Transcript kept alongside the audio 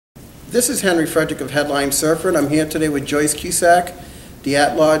This is Henry Frederick of Headline Surfer, and I'm here today with Joyce Cusack, the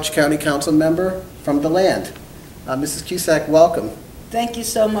at-large County Council member from the land. Mrs. Cusack, welcome. Thank you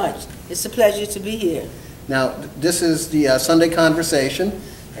so much. It's a pleasure to be here. Now, this is the Sunday conversation,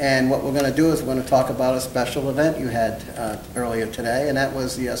 and what we're going to do is we're going to talk about a special event you had earlier today, and that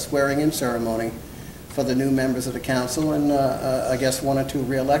was the swearing-in ceremony for the new members of the council, and I guess one or two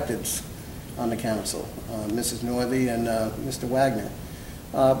re-electeds on the council, Mrs. Northey and Mr. Wagner.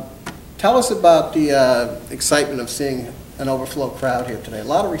 Tell us about the excitement of seeing an overflow crowd here today. A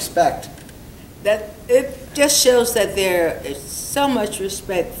lot of respect. That it just shows that there is so much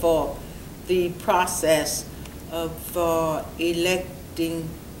respect for the process of electing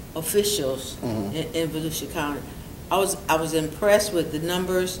officials in Volusia County. I was impressed with the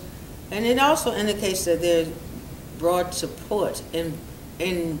numbers, and it also indicates that there's broad support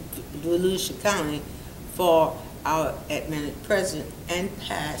in Volusia County for our present and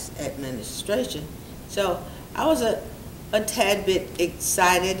past administration. So I was a tad bit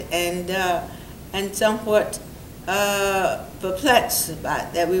excited and somewhat perplexed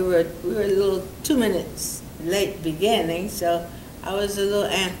about that. We were a little 2 minutes late beginning, so I was a little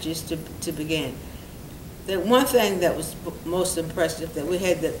anxious to begin. The one thing that was most impressive, that we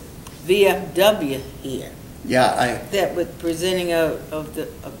had the VFW here. Yeah, that with presenting of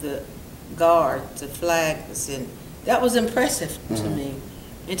the guard, the flags, and that was impressive to me.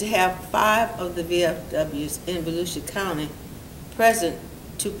 And to have 5 of the VFWs in Volusia County present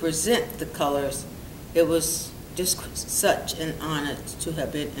to present the colors, it was just such an honor to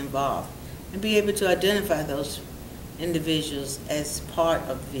have been involved and be able to identify those individuals as part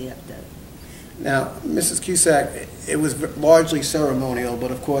of the VFW. Now, Mrs. Cusack, it was largely ceremonial,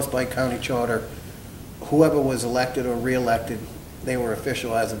 but of course by county charter, whoever was elected or re-elected, they were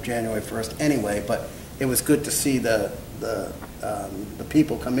official as of January 1st anyway, but it was good to see the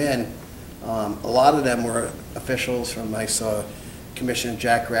people come in. A lot of them were officials from, I saw Commissioner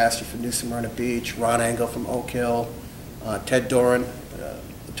Jack Grasser from New Smyrna Beach, Ron Engel from Oak Hill, Ted Doran,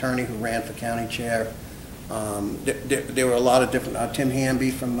 attorney who ran for county chair. There were a lot of different, Tim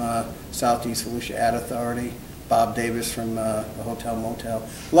Hamby from Southeast Volusia Ad Authority, Bob Davis from the Hotel Motel,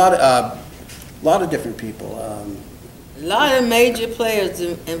 a lot of different people. A lot of major players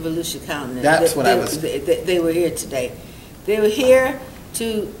in Volusia County. That's what I was... They were here today. They were here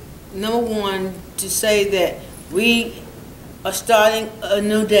to, number one, to say that we are starting a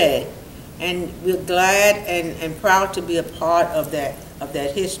new day, and we're glad and proud to be a part of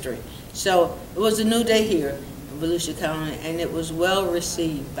that history. So it was a new day here in Volusia County, and it was well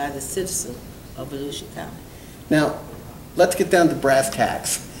received by the citizens of Volusia County. Now, let's get down to brass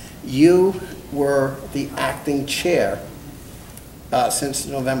tacks. You were the acting chair since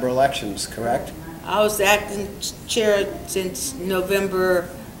the November elections, correct? I was the acting chair since November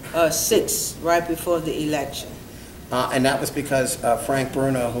 6th, right before the election. And that was because Frank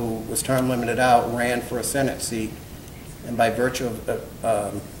Bruno, who was term limited out, ran for a Senate seat, and by virtue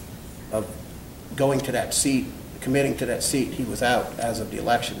of going to that seat, committing to that seat, he was out as of the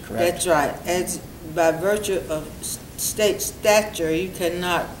election, correct? That's right. As by virtue of state statute, you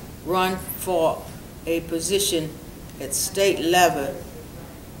cannot run for a position at state level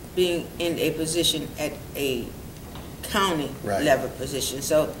being in a position at a county level position.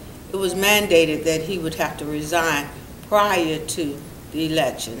 So it was mandated that he would have to resign prior to the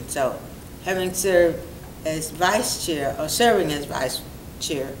election. So having served as vice chair, or serving as vice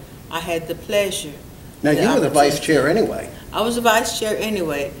chair, I had the pleasure. Now you were the vice chair anyway. I was the vice chair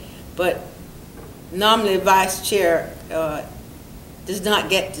anyway, but normally vice chair does not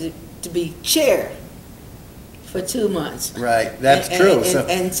get to be chair for 2 months. Right, that's true. So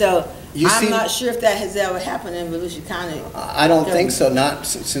I'm not sure if that has ever happened in Volusia County. I don't think so, not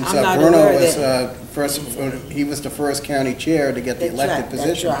since Bruno was he was the first county chair to get the elected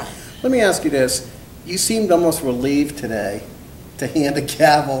position. That's right. Let me ask you this. You seemed almost relieved today to hand a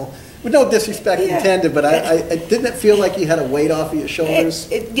gavel, with no disrespect intended, but I didn't it feel like you had a weight off of your shoulders?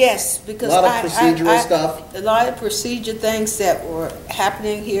 Yes, because a lot of procedural stuff. A lot of procedure things that were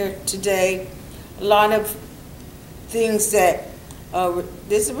happening here today, a lot of things that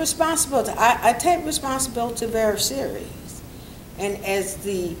there's a responsibility. I take responsibility very serious, and as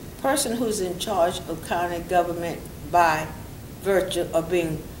the person who's in charge of county government by virtue of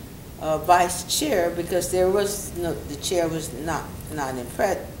being vice chair, because there was no, the chair was not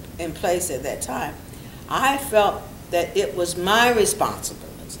in place at that time, I felt that it was my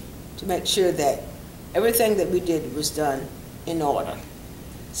responsibility to make sure that everything that we did was done in order.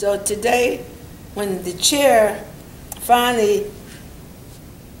 So today, when the chair finally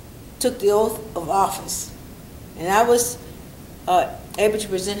took the oath of office, and I was able to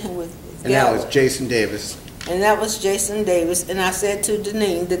present him with his And that gavel. was Jason Davis. And that was Jason Davis. And I said to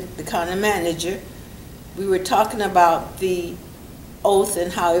Deneen, the county manager, we were talking about the oath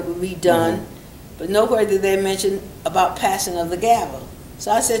and how it would be done, but nowhere did they mention about passing of the gavel.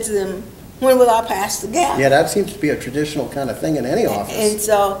 So I said to them, when will I pass the gavel? Yeah, that seems to be a traditional kind of thing in any office. And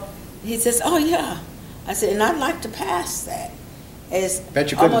so he says, oh yeah. I said, and I'd like to pass that.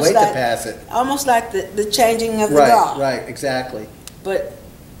 Bet you couldn't wait to pass it. Almost like the changing of the guard. Right, exactly. But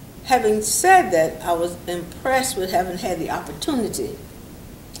having said that, I was impressed with having had the opportunity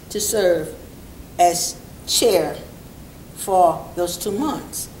to serve as chair for those 2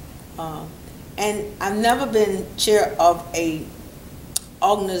 months. And I've never been chair of a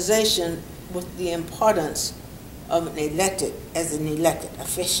organization with the importance of an elected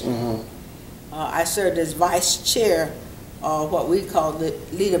official. I served as vice chair, or what we call the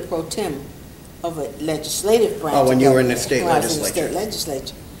leader pro tem of a legislative branch. Oh, when you were in the state when I was in the state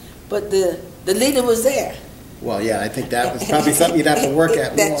legislature. But the leader was there. Well, yeah, I think that was probably something you'd have to work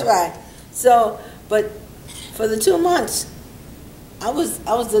at more. That's right. So, but for the 2 months, I was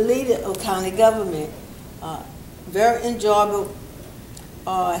the leader of county government. Very enjoyable.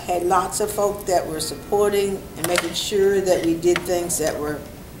 Had lots of folk that were supporting and making sure that we did things that were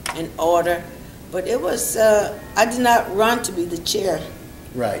in order. But it was, I did not run to be the chair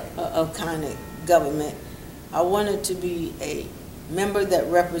of county government. I wanted to be a member that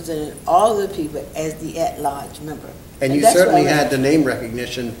represented all the people as the at-large member. And you certainly had the name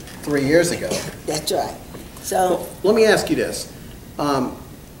recognition 3 years ago. That's right. So well, let me ask you this.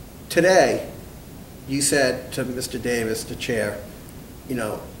 Today, you said to Mr. Davis, the chair, you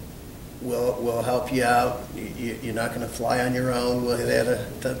know, we'll help you out. You're not going to fly on your own. We're there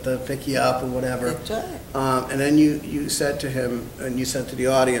to pick you up or whatever. That's right. And then you said to him, and you said to the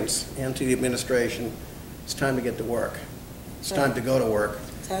audience and to the administration, it's time to get to work. It's time to go to work.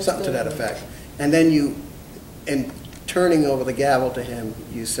 Something to that effect. And then you, in turning over the gavel to him,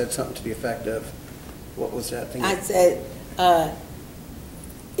 you said something to the effect of, what was that thing? I said,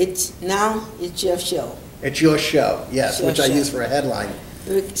 it's your show. It's your show, yes, It's your which I show. use for a headline.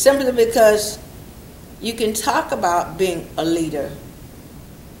 Simply because you can talk about being a leader,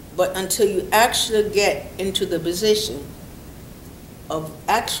 but until you actually get into the position of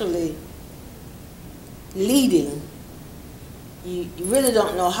actually leading, you really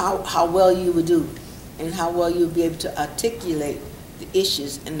don't know how well you would do and how well you'll be able to articulate the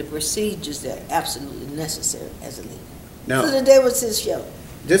issues and the procedures that are absolutely necessary as a leader. Now, so today was his show.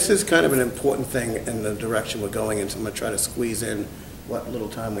 This is kind of an important thing in the direction we're going in, so I'm going to try to squeeze in what little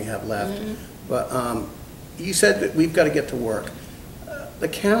time we have left. But you said that we've got to get to work. The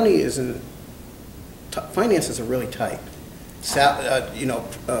county is in, finances are really tight.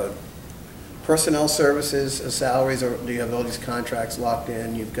 Personnel services, salaries, you have all these contracts locked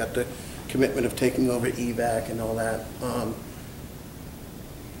in, you've got the commitment of taking over EVAC and all that.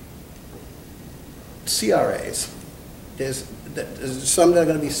 CRAs, there's some that are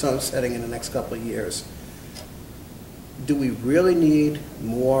going to be sunsetting in the next couple of years. Do we really need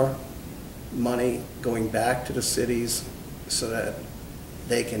more money going back to the cities so that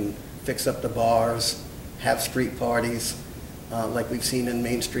they can fix up the bars, have street parties, like we've seen in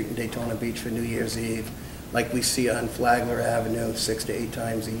Main Street in Daytona Beach for New Year's Eve, like we see on Flagler Avenue 6 to 8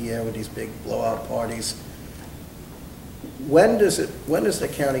 times a year with these big blowout parties? When does the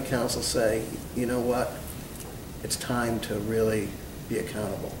county council say, you know what, it's time to really be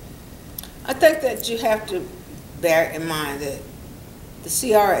accountable? I think that you have to bear in mind that the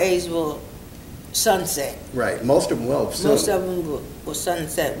CRAs will sunset. Right, most of them will soon. Most of them will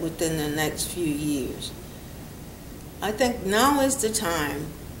sunset within the next few years. I think now is the time,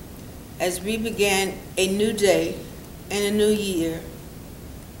 as we begin a new day and a new year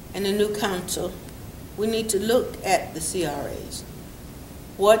and a new council, we need to look at the CRAs.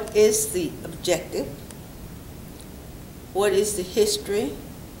 What is the objective? What is the history?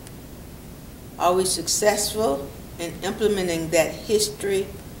 Are we successful in implementing that history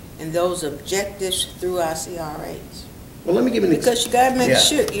and those objectives through our CRAs? Well, let me give you an example. Because you got to make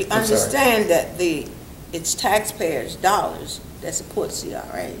sure you understand that it's taxpayers' dollars that support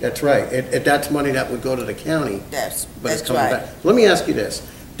CRA. That's right. That's money that would go to the county. That's But it's coming right. back. Let me ask you this.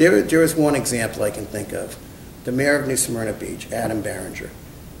 There is one example I can think of. The mayor of New Smyrna Beach, Adam Barringer.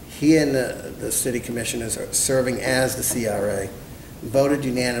 He and the city commissioners are serving as the CRA, voted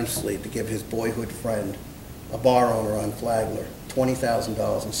unanimously to give his boyhood friend, a bar owner on Flagler,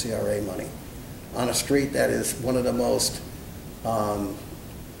 $20,000 in CRA money on a street that is one of the most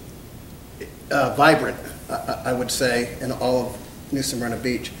vibrant, I would say, in all of New Smyrna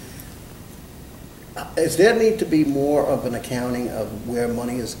Beach. Is there need to be more of an accounting of where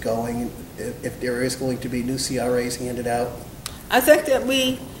money is going, if there is going to be new CRAs handed out? I think that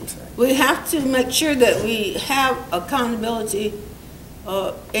we have to make sure that we have accountability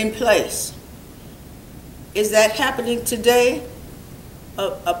in place. Is that happening today?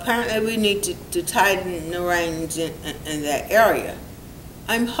 Apparently we need to tighten the reins in that area.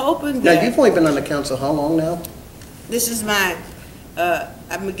 I'm hoping that... Now, you've only been on the council how long now? This is my,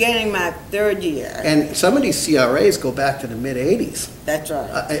 I'm beginning my 3rd year. And some of these CRAs go back to the mid-'80s. That's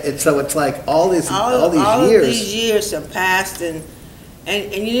right. So it's like all these years. All of these years have passed, and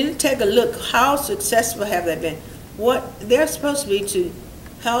you need to take a look. How successful have they been? What they're supposed to be to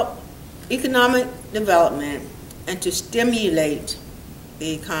help economic development and to stimulate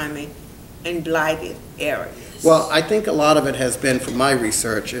the economy in blighted areas. Well, I think a lot of it has been, from my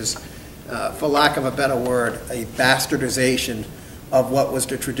research, is, for lack of a better word, a bastardization of what was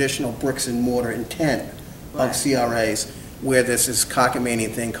the traditional bricks and mortar intent of CRAs, where this is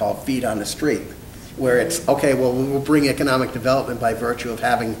cockamamie thing called feet on the street, where it's, okay, well, we will bring economic development by virtue of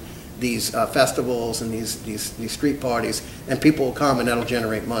having these festivals and these street parties, and people will come and that'll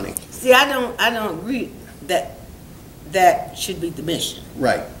generate money. See, I don't agree that that should be the mission.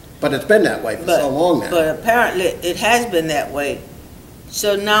 Right. But it's been that way for so long now. But apparently it has been that way.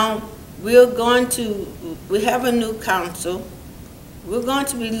 So now we have a new council. We're going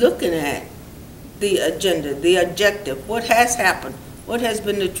to be looking at the agenda, the objective, what has happened, what has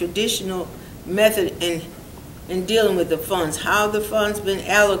been the traditional method in dealing with the funds, how the funds been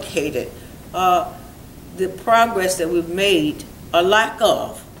allocated, the progress that we've made, or lack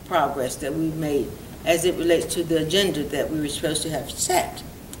of progress that we've made as it relates to the agenda that we were supposed to have set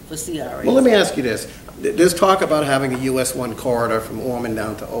for CRA. Well, let me ask you this. There's talk about having a US 1 corridor from Ormond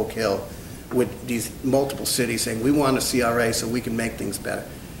down to Oak Hill with these multiple cities saying, we want a CRA so we can make things better.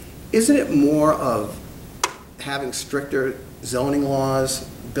 Isn't it more of having stricter zoning laws,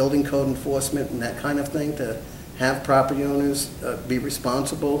 building code enforcement, and that kind of thing to have property owners be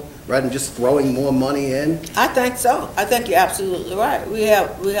responsible rather than just throwing more money in? I think so. I think you're absolutely right. We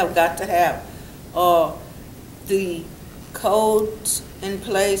have got to have the codes in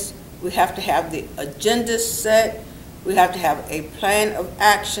place. We have to have the agenda set. We have to have a plan of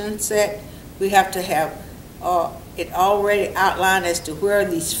action set. We have to have it already outlined as to where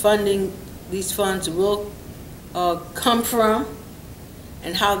these funds will come from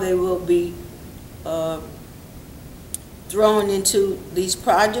and how they will be thrown into these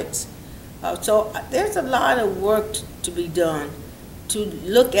projects. So there's a lot of work to be done to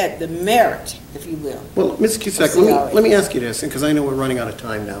look at the merit, if you will. Well, Ms. Cusack, let me ask you this, because I know we're running out of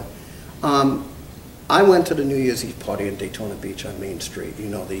time now. I went to the New Year's Eve party in Daytona Beach on Main Street, you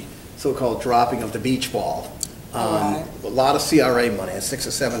know, the so-called dropping of the beach ball. Right. A lot of CRA money, $6,000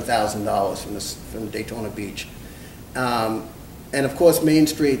 or $7,000 from Daytona Beach. And of course, Main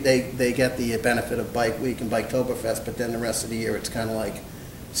Street, they get the benefit of Bike Week and Biketoberfest, but then the rest of the year it's kind of like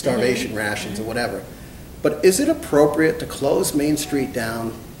starvation rations or whatever. But is it appropriate to close Main Street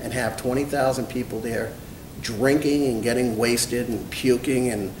down and have 20,000 people there drinking and getting wasted and puking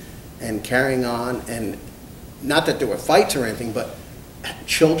and carrying on? And not that there were fights or anything, but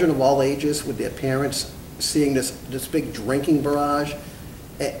children of all ages with their parents seeing this big drinking barrage.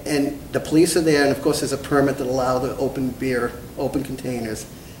 And the police are there, and of course there's a permit that allow the open beer, open containers.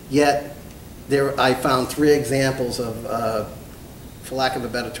 Yet I found 3 examples of, for lack of a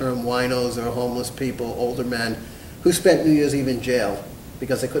better term, winos or homeless people, older men, who spent New Year's Eve in jail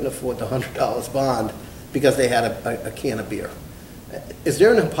because they couldn't afford the $100 bond because they had a can of beer. Is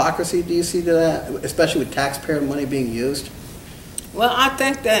there an hypocrisy, do you see, to that, especially with taxpayer money being used? Well, I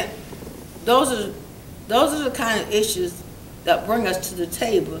think that those are the kind of issues that bring us to the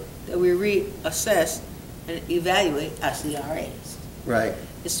table, that we reassess and evaluate our CRAs. Right.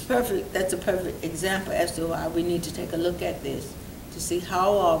 It's perfect. That's a perfect example as to why we need to take a look at this to see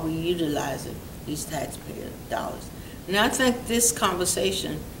how are we utilizing these taxpayer dollars. And I think this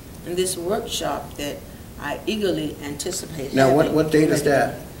conversation and this workshop that I eagerly anticipate. Now, what date is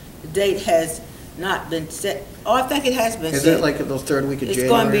that? The date has not been set. Oh, I think it has been set. Is it like those 3rd week of January? It's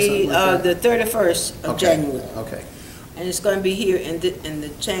going to be like the 31st of January. Okay. And it's going to be here in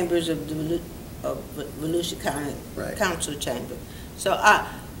the chambers of the Volusia County Council chamber. So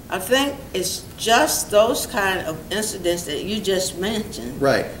I think it's just those kind of incidents that you just mentioned.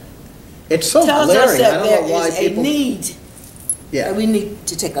 Right. It's so tells glaring. us that I don't there know why is people... a need. Yeah. And we need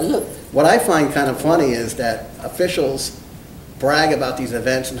to take a look. What I find kind of funny is that officials brag about these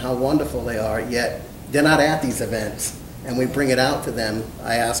events and how wonderful they are, yet they're not at these events, and we bring it out to them.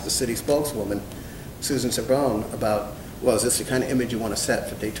 I asked the city spokeswoman, Susan Sabrone, about well, is this the kind of image you want to set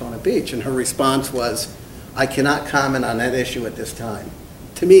for Daytona Beach? And her response was, I cannot comment on that issue at this time.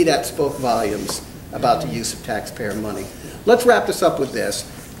 To me, that spoke volumes about the use of taxpayer money. Let's wrap this up with this.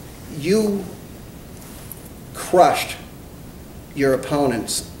 You crushed your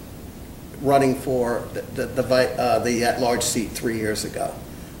opponents running for the at-large seat 3 years ago.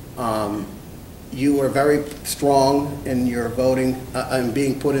 You were very strong in your voting and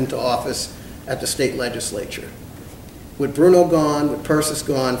being put into office at the state legislature. With Bruno gone, with Persis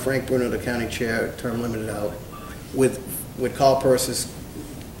gone, Frank Bruno, the county chair, term limited out, with Carl Persis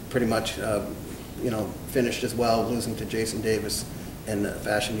pretty much finished as well, losing to Jason Davis in the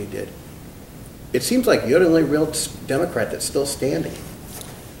fashion he did. It seems like you're the only real Democrat that's still standing.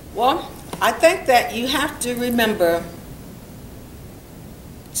 Well, I think that you have to remember,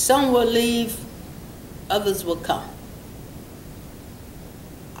 some will leave, others will come.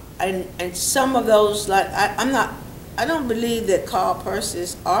 And some of those, like, I don't believe that Carl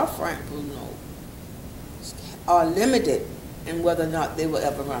Persis or Frank Bruno are limited in whether or not they will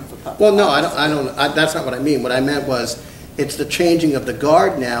ever run for public Well, no, office. that's not what I mean. What I meant was, it's the changing of the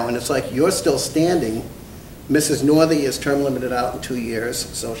guard now, and it's like you're still standing. Mrs. Northey is term limited out in 2 years,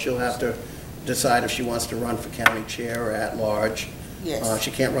 so she'll have to decide if she wants to run for county chair or at large. Yes. She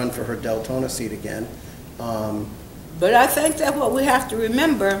can't run for her Deltona seat again. But I think that what we have to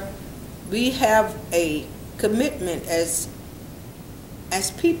remember, we have a commitment as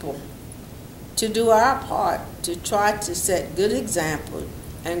people to do our part to try to set good examples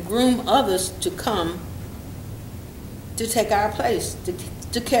and groom others to come to take our place,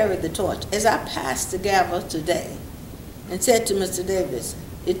 to carry the torch. As I passed the gavel today and said to Mr. Davis,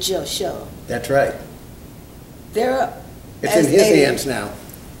 it's your show. That's right. It's in his hands now.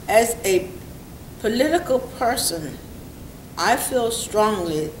 As a political person, I feel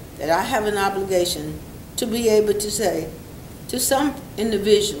strongly that I have an obligation to be able to say to some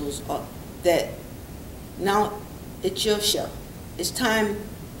individuals that now it's your show. It's time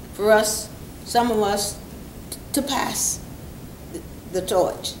for us, some of us, to pass the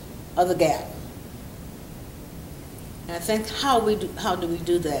torch of the gavel. And I think how do we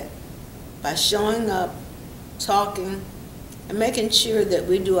do that? By showing up, talking, and making sure that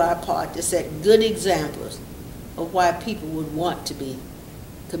we do our part to set good examples of why people would want to be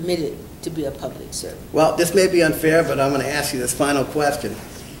committed to be a public servant. Well, this may be unfair, but I'm going to ask you this final question.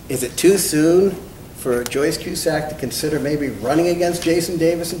 Is it too soon for Joyce Cusack to consider maybe running against Jason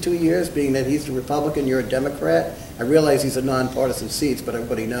Davis in 2 years, being that he's a Republican, you're a Democrat? I realize these are nonpartisan seats, but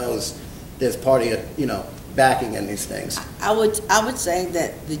everybody knows there's party, backing in these things. I would say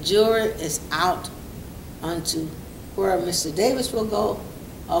that the jury is out onto where Mr. Davis will go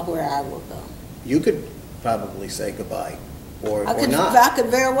or where I will go. You could probably say goodbye, or not. I could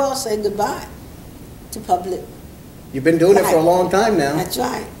very well say goodbye to public. You've been doing it for a long time now. That's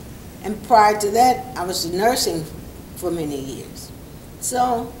right. And prior to that, I was nursing for many years.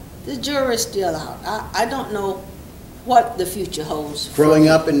 So the jury's still out. I don't know what the future holds. Growing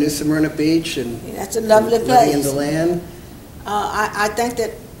up in New Smyrna Beach and that's a lovely place. Living in the land. I think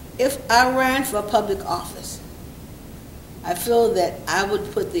that if I ran for public office, I feel that I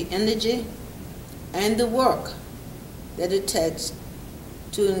would put the energy and the work that it takes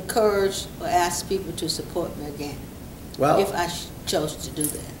to encourage or ask people to support me again. Well, if I chose to do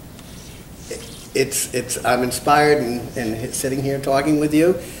that. I'm inspired and sitting here talking with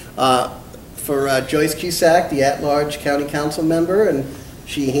you. For Joyce Cusack, the at-large county council member, and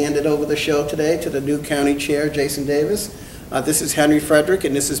she handed over the show today to the new county chair, Jason Davis. This is Henry Frederick,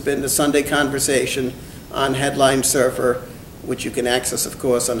 and this has been the Sunday Conversation on Headline Surfer, which you can access, of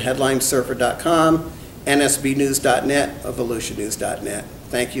course, on headlinesurfer.com, nsbnews.net, or volusianews.net.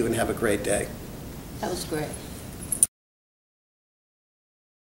 Thank you and have a great day. That was great.